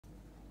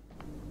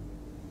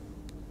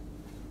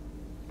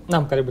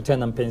Naam, karibu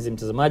tena mpenzi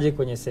mtazamaji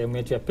kwenye sehemu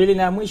yetu ya pili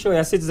na mwisho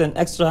ya Citizen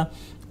Extra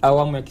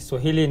awamu ya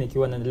Kiswahili,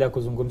 nikiwa naendelea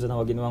kuzungumza na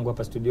wageni wangu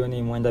hapa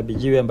studioni, Mwenda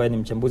Bijiwe ambaye ni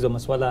mchambuzi wa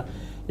masuala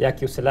ya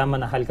kiusalama,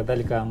 na hali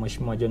kadhalika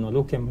Mheshimiwa John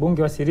Waluke,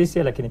 mbunge wa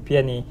Sirisia, lakini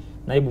pia ni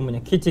naibu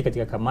mwenyekiti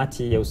katika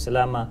kamati ya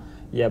usalama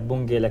ya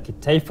bunge la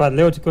kitaifa.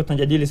 Leo tukiwa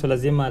tunajadili swala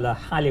zima la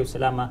hali ya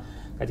usalama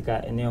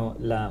katika eneo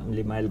la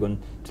Mlima Elgon.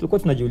 Tulikuwa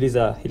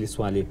tunajiuliza hili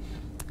swali.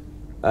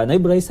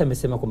 Naibu Rais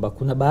amesema kwamba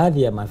kuna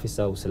baadhi ya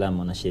maafisa wa usalama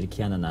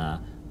wanashirikiana na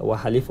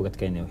wahalifu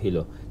katika eneo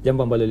hilo,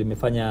 jambo ambalo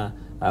limefanya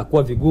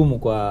kuwa vigumu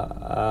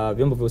kwa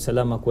vyombo vya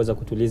usalama kuweza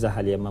kutuliza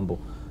hali ya mambo.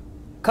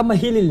 Kama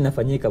hili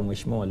linafanyika,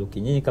 Mheshimiwa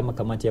Waluke, nyinyi kama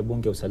kamati ya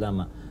bunge ya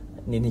usalama,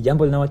 ni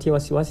jambo linawatia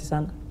wasiwasi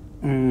sana?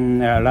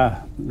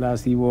 La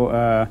sivyo.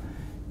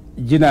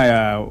 Jina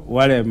ya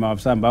wale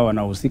maafisa ambao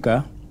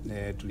wanahusika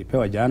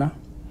tulipewa jana,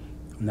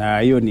 na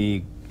hiyo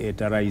ni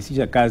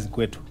itarahisisha kazi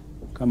kwetu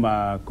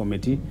kama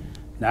committee,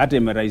 na hata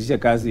imerahisisha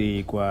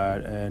kazi kwa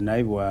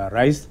naibu wa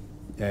rais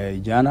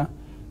jana,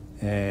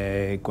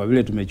 kwa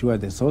vile tumechua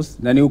the source.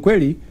 Na ni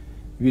ukweli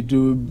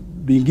vitu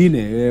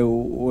vingine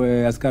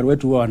askari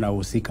wetu huwa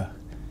wanahusika.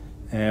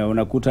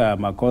 Unakuta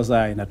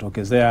makosa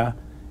inatokezea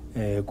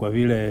kwa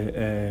vile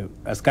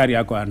askari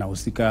yako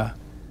anahusika,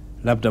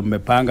 labda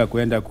mmepanga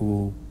kwenda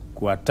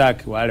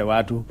kuattack wale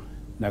watu,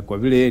 na kwa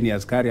vile yeye ni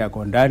askari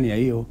yako ndani ya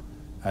hiyo,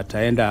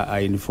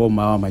 ataenda inform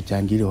hawa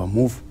machangili wa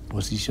move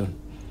position.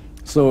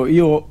 So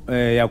hiyo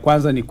ya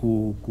kwanza ni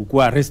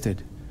kukuwa arrested.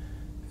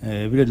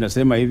 Vile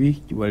tunasema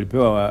hivi,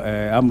 walipewa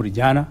amri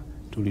jana,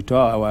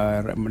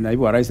 tulitoa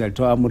naibu wa rais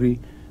alitoa amri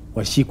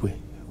washikwe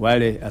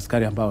wale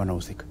askari ambao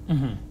wanahusika.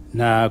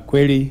 Na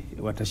kweli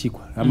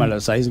watashikwa. Ama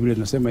saa hizi vile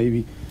tunasema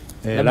hivi,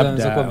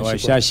 labda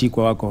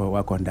washashikwa,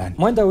 wako ndani.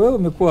 Mwenda, wewe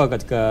umekuwa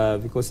katika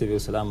vikosi vya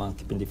usalama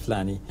kipindi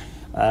fulani.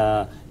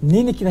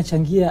 Nini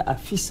kinachangia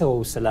afisa wa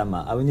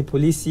usalama, au ni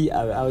polisi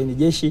au ni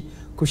jeshi,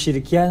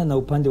 kushirikiana na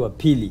upande wa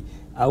pili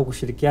au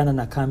kushirikiana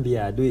na kambi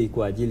ya adui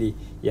kwa ajili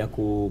ya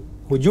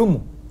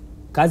kuhujumu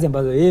kazi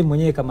ambazo yeye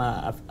mwenyewe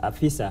kama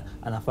afisa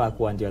anafaa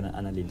kuwa ndio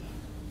analinda?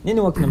 Nini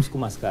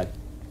wakinamsukuma askari?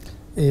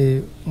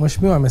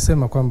 Mheshimiwa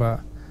amesema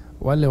kwamba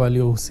wale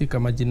waliohusika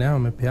majina yao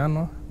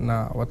wamepeanwa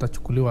na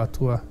watachukuliwa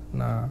hatua,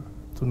 na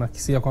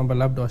tunakisia kwamba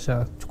labda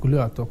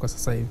washachukuliwa hatua kwa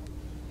sasa hivi.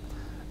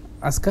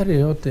 Askari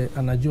yote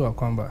anajua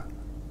kwamba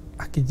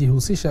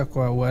akijihusisha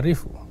kwa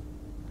uhalifu,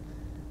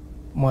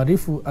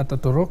 mhalifu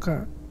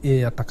atatoroka,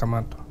 yeye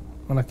atakamatwa.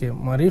 Manake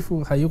mhalifu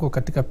hayuko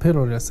katika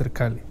payroll ya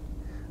serikali,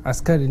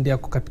 askari ndiye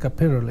ako katika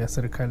payroll ya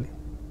serikali.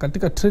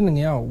 Katika training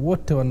yao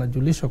wote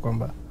wanajulishwa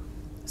kwamba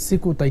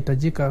siku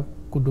utahitajika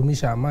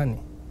kudumisha amani,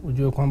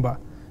 ujue kwamba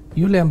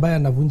yule ambaye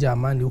anavunja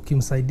amani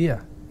ukimsaidia,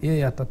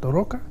 yeye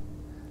atatoroka,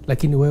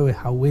 lakini wewe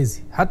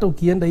hauwezi. Hata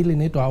ukienda ile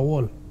inaitwa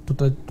wall,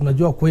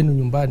 tunajua kwenu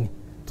nyumbani,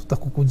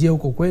 tutakukujia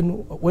huko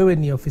kwenu, wewe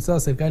ni ofisa wa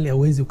serikali,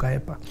 hauwezi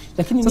ukaepa.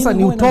 Lakini sasa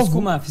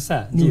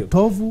ni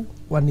utovu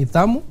wa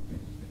nidhamu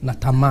na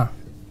tamaa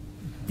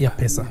ya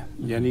pesa.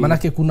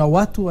 Manake kuna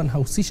watu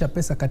wanahusisha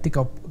pesa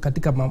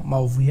katika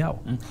maovu yao.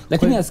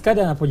 Lakini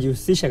askari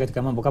anapojihusisha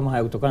katika mambo kama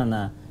haya kutokana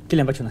na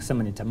kile ambacho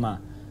nasema ni tamaa,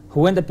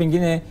 huenda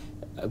pengine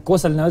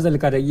kosa linaweza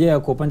likarejea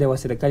kwa upande wa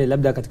serikali,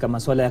 labda katika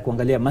masuala ya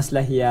kuangalia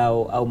maslahi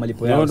yao au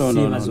malipo yao si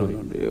mazuri.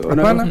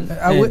 Hapana,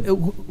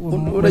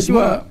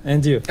 unajua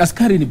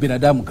askari ni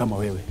binadamu kama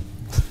wewe,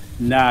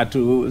 na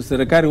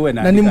serikali huwe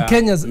na ni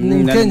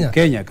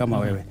Mkenya kama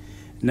wewe,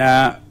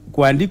 na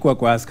kuandikwa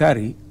kwa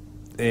askari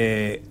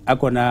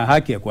ako na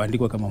haki ya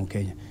kuandikwa kama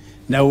Mkenya.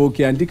 Na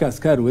ukiandika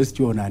askari wewe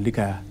sio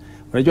unaandika.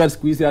 Unajua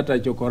siku hizi hata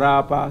chokora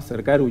hapa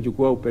serikali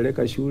uchukua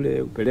upeleka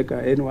shule,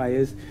 upeleka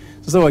NYS.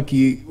 Sasa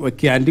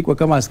wakiandikwa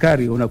kama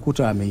askari,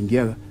 unakuta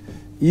ameingia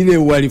ile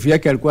uhalifu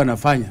yake alikuwa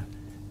anafanya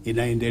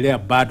inaendelea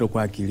bado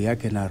kwa akili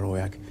yake na roho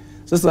yake.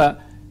 Sasa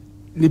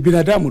ni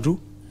binadamu tu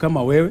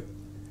kama wewe,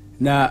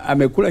 na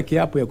amekula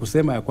kiapo ya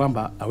kusema ya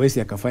kwamba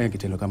hawezi akafanya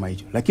kitendo kama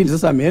hicho, lakini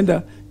sasa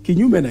ameenda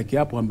kinyume na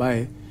kiapo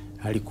ambaye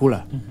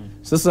alikula.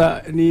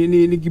 Sasa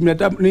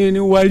ni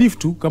uhalifu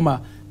tu. Kama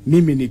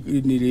mimi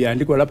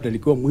niliandikwa labda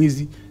nikiwa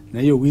mwizi,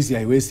 na hiyo wizi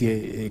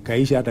haiwezi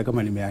kaisha hata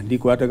kama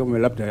nimeandikwa, hata kama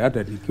labda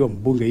hata nikiwa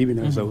mbunge hivi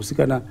naweza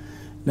husika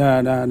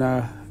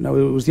na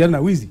uhusiana na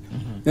wizi.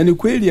 Na ni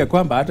kweli ya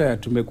kwamba hata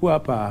tumekuwa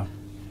hapa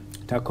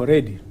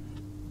Takoredi,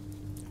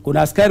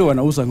 kuna askari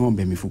wanauza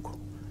ng'ombe mifuko.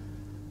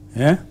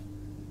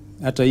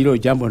 Hata hilo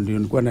jambo ndio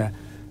nilikuwa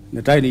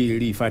nataka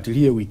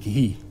nilifuatilie wiki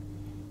hii.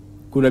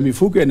 Kuna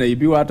mifuko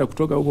inaibiwa hata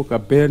kutoka huko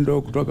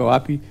Kapendo, kutoka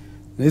wapi,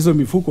 na hizo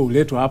mifuko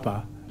uletwa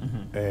hapa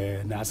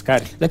na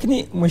askari.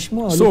 Lakini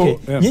Mheshimiwa Waluke,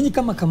 nyinyi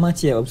kama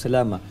kamati ya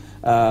usalama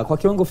kwa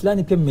kiwango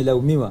fulani pia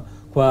mmelaumiwa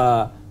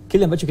kwa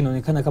kile ambacho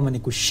kinaonekana kama ni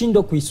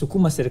kushindwa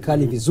kuisukuma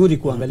serikali vizuri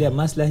kuangalia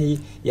maslahi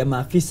ya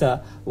maafisa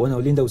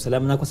wanaolinda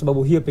usalama, na kwa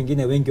sababu hiyo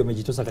pengine wengi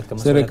wamejitosa katika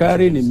masuala.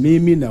 Serikali ni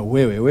mimi na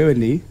wewe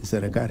ni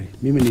serikali.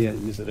 Mimi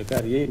ni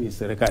serikali, yeye ni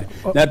serikali.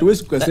 Na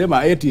hatuwezi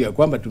kusema eti ya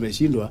kwamba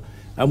tumeshindwa.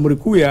 Amri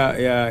kuu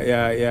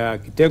ya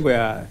kitengo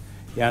ya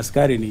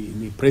askari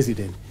ni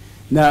president.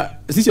 Na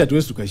sisi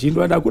hatuwezi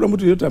tukashindwa, na hakuna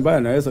mtu yote ambaye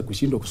anaweza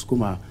kushindwa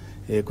kusukuma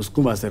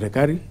kusukuma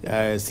serikali.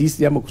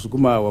 Sisi ama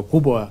kusukuma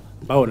wakubwa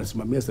ambao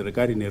wanasimamia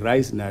serikali ni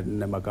rais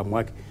na makamu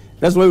wake.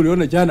 That's why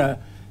uliona jana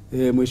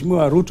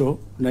Mheshimiwa Ruto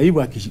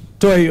naibu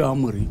akitoa hiyo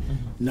amri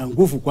na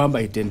nguvu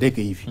kwamba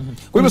itendeke hivi.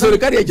 Kwa hivyo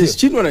serikali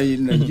haijashindwa na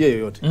njia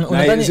yoyote.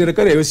 Na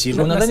serikali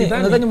haijashindwa.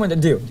 Unadhani mwenda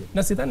ndio.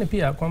 Na sidhani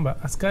pia kwamba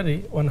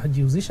askari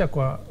wanajihusisha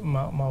kwa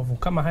maovu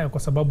kama haya kwa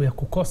sababu ya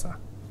kukosa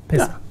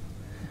pesa.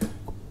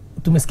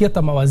 Tumesikia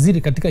hata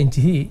mawaziri katika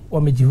nchi hii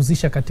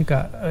wamejihusisha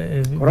katika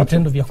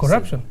vitendo vya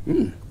corruption.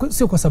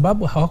 Sio kwa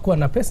sababu hawakuwa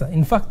na pesa.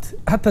 In fact,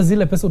 hata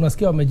zile pesa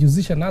unasikia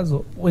wamejihusisha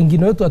nazo,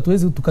 wengine wetu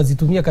hatuwezi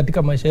tukazitumia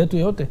katika maisha yetu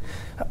yote.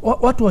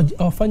 Watu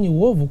hawafanyi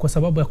uovu kwa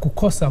sababu ya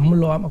kukosa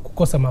mlo ama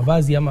kukosa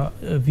mavazi ama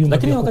vyumba.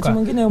 Lakini wakati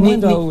mwingine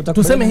mwendo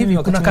tuseme hivi,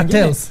 kuna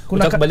cartels.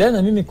 Utakubaliana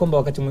na mimi kwamba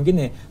wakati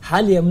mwingine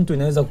hali ya mtu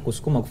inaweza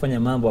kukusukuma kufanya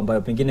mambo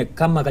ambayo pengine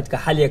kama katika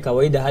hali ya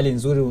kawaida, hali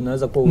nzuri,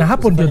 unaweza kuwa. Na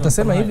hapo ndio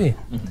tutasema hivi.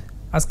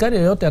 Askari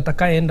yoyote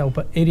atakayeenda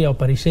area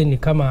operation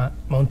kama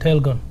Mount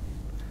Elgon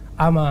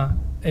ama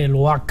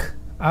Elwak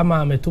ama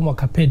ametumwa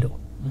Kapedo,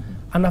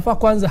 anafaa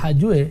kwanza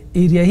hajue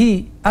area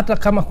hii, hata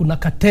kama kuna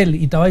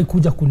cartel itawahi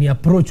kuja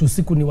kuni-approach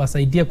usiku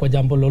niwasaidie kwa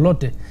jambo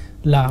lolote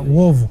la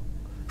uovu,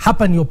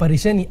 hapa ni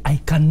operation, I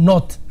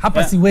cannot,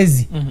 hapa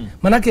siwezi.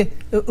 Manake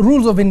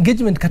rules of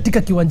engagement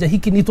katika kiwanja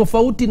hiki ni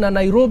tofauti na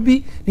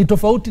Nairobi, ni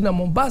tofauti na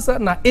Mombasa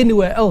na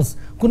anywhere else.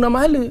 Kuna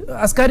mahali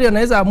askari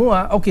anaweza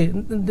amua, okay,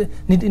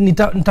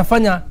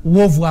 nitafanya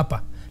uovu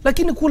hapa.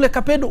 Lakini kule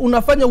Kapedo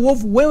unafanya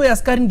uovu, wewe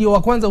askari ndio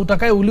wa kwanza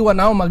utakayeuliwa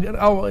na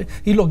au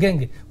hilo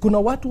genge. Kuna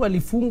watu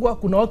walifungwa,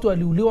 kuna watu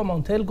waliuliwa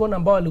Mount Elgon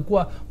ambao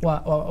walikuwa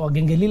wa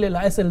genge lile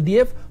la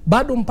SLDF,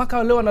 bado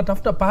mpaka leo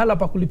wanatafuta pahala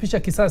pa kulipisha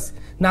kisasi.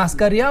 Na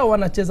askari hao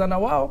wanacheza na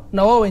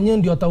wao wenyewe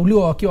ndio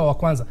watauliwa wakiwa wa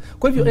kwanza.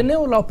 Kwa hivyo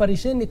eneo la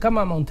operation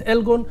kama Mount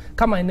Elgon,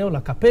 kama eneo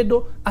la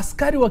Kapedo,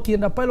 askari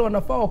wakienda pale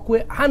wanafaa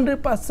wakuwe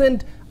 100%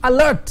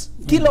 alert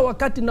kila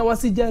wakati, na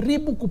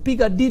wasijaribu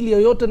kupiga deal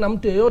yoyote na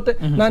mtu yoyote,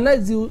 na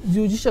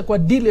anayejihusisha kwa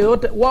deal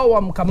yoyote wao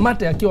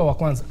wamkamate akiwa wa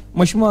kwanza.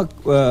 Mheshimiwa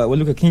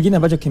Waluka, kingine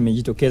ambacho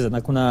kimejitokeza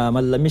na kuna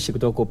malalamishi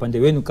kutoka kwa upande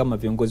wenu kama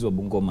viongozi wa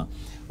Bungoma.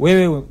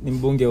 Wewe ni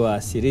mbunge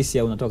wa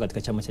Sirisia, unatoka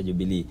katika chama cha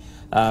Jubilee.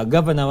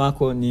 Governor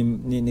wako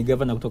ni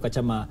governor kutoka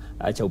chama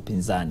cha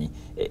upinzani.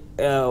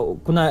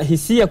 Kuna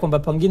hisia kwamba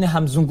pengine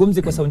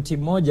hamzungumzi kwa sauti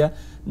moja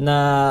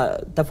na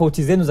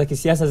tofauti zenu za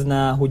kisiasa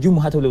zinahujumu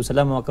hata ule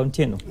usalama wa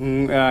kaunti yenu.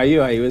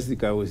 Hiyo haiwezi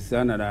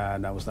kuhusiana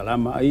na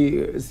usalama.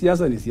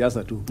 Siasa ni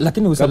siasa tu.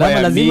 Lakini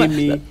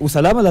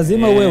usalama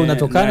lazima uwe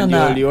unatokana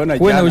na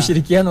kuwe na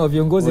ushirikiano wa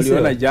viongozi.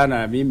 Uliona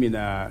jana mimi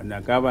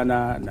na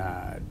governor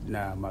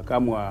na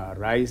makamu wa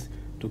rais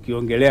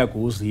tukiongelea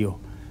kuhusu hiyo.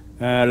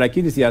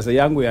 Lakini siasa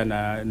yangu ya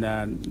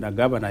na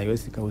governor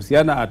haiwezi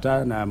kuhusiana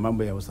hata na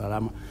mambo ya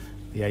usalama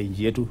ya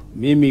nchi yetu.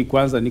 Mimi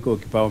kwanza niko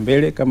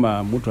kipaumbele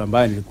kama mtu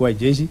ambaye nilikuwa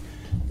jeshi,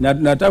 na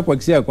nataka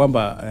kuhakikishia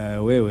kwamba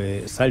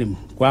wewe Salim,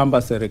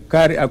 kwamba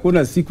serikali,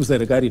 hakuna siku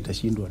serikali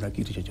itashindwa na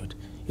kitu chochote.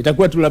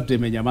 Itakuwa tu labda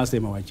imenyamaza,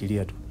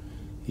 imewaachilia tu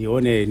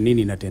ione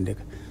nini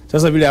inatendeka.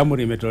 Sasa vile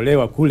amri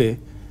imetolewa kule,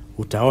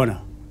 utaona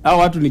hao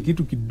watu ni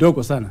kitu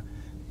kidogo sana.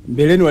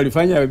 Mbeleni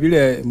walifanya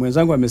vile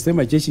mwenzangu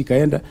amesema, jeshi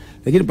kaenda,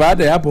 lakini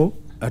baada ya hapo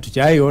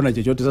hatuchaiona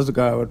chochote. Sasa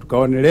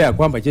tukaonelea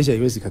kwamba jeshi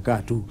haiwezi kukaa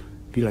tu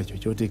bila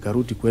chochote,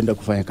 ikaruti kwenda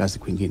kufanya kazi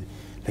kwingine.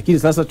 Lakini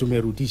sasa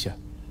tumerudisha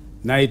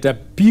na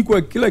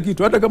itapigwa kila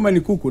kitu, hata kama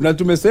ni kuku, na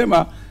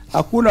tumesema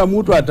hakuna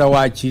mtu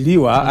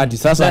atawaachiliwa hadi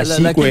sasa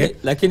ashikwe.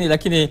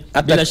 Lakini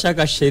bila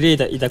shaka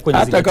sheria itakuwa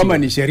hata kama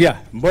ni sheria.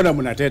 Mbona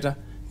mnateta?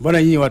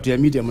 Mbona nyinyi watu ya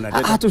media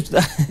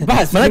mnateta?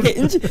 Basi maana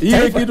nchi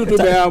hiyo kitu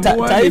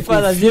tumeamua,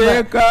 taifa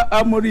lazima,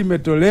 amri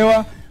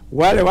imetolewa,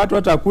 wale watu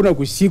hata hakuna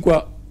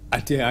kushikwa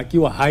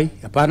akiwa hai.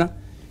 Hapana,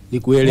 ni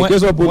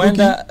kuelekezwa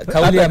bunduki.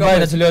 Kauli ambayo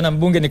inatolewa na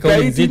mbunge ni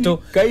kauli nzito.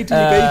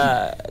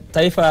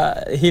 Taifa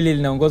hili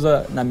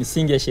linaongozwa na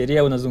misingi ya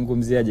sheria,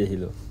 unazungumziaje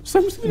hilo?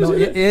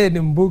 Yeye ni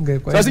mbunge,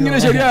 kwa sasa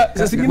nyingine sheria,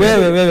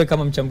 wewe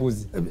kama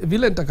mchambuzi,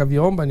 vile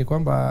nitakavyoomba ni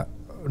kwamba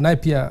naye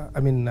pia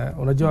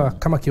unajua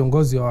kama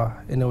kiongozi wa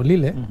eneo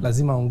lile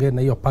lazima aongee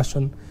na hiyo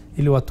passion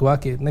ili watu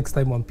wake next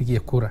time wampigie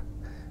kura.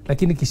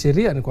 Lakini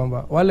kisheria ni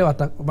kwamba wale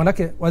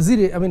manake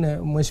waziri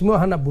mheshimiwa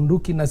hana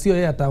bunduki na sio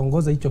yeye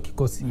ataongoza hicho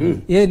kikosi.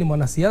 Yeye ni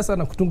mwanasiasa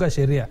na kutunga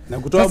sheria na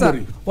kutoa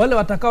amri. Wale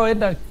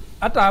watakaoenda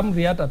hata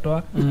amri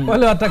hatatoa.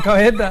 Wale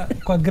watakaoenda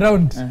kwa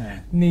ground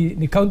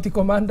ni county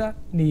commander,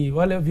 ni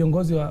wale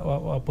viongozi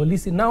wa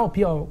polisi, nao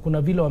pia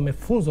kuna vile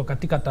wamefunzwa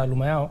katika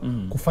taaluma yao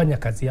kufanya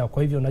kazi yao.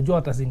 Kwa hivyo najua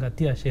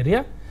watazingatia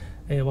sheria.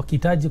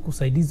 Wakihitaji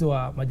kusaidizi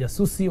wa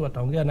majasusi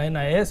wataongea na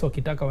NIS,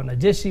 wakitaka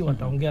wanajeshi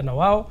wataongea na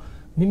wao.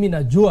 Mimi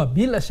najua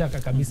bila shaka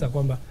kabisa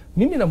kwamba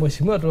mimi na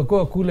mheshimiwa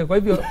tutakuwa kule. Kwa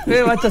hivyo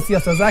acha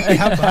siasa zake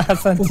hapa.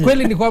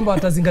 Ukweli ni kwamba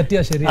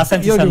watazingatia sheria.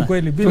 Hiyo ni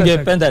ukweli bila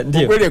shaka.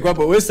 Ukweli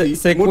kwamba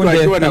mtu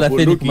akiwa na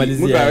bunduki,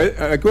 mtu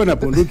akiwa na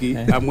bunduki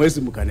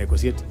hamwezi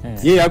mkanegotiate.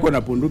 Yeye yako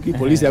na bunduki,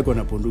 polisi yako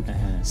na bunduki.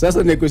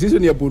 Sasa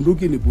negotiation ya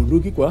bunduki ni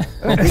bunduki kwa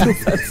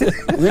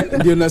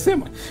ndio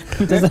nasema.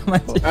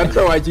 Mtazamaji,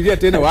 hata waachilia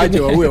tena waache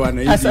waue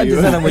wananchi.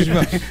 Asante sana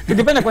mheshimiwa.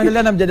 Tukipenda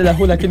kuendelea na mjadala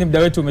huu, lakini muda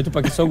wetu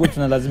umetupa kisogo,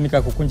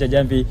 tunalazimika kukunja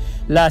jamvi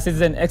la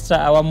Citizen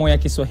Extra awamu ya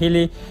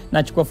Kiswahili.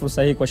 Nachukua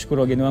fursa hii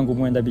kuwashukuru wageni wangu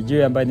Mwenda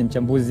Bijiwe ambaye ni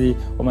mchambuzi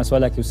wa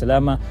masuala ya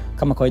kiusalama.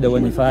 Kama kawaida huwa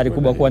ni fahari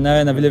kubwa kuwa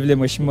nawe, na vile vile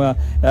Mheshimiwa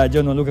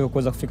John Oluke kwa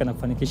kuweza kufika na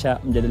kufanikisha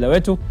mjadala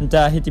wetu.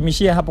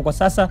 Nitahitimishia hapo kwa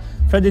sasa.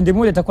 Fred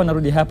Ndimuli atakuwa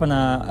narudi hapa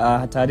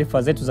na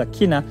taarifa zetu za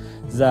kina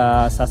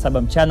za saa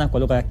 7 mchana kwa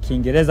lugha ya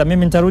Kiingereza.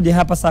 Mimi nitarudi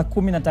hapa saa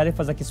 10 na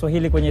taarifa za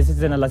Kiswahili kwenye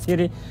Citizen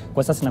alasiri.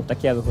 Kwa sasa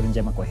nakutakia dhuhuri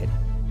njema, kwaheri.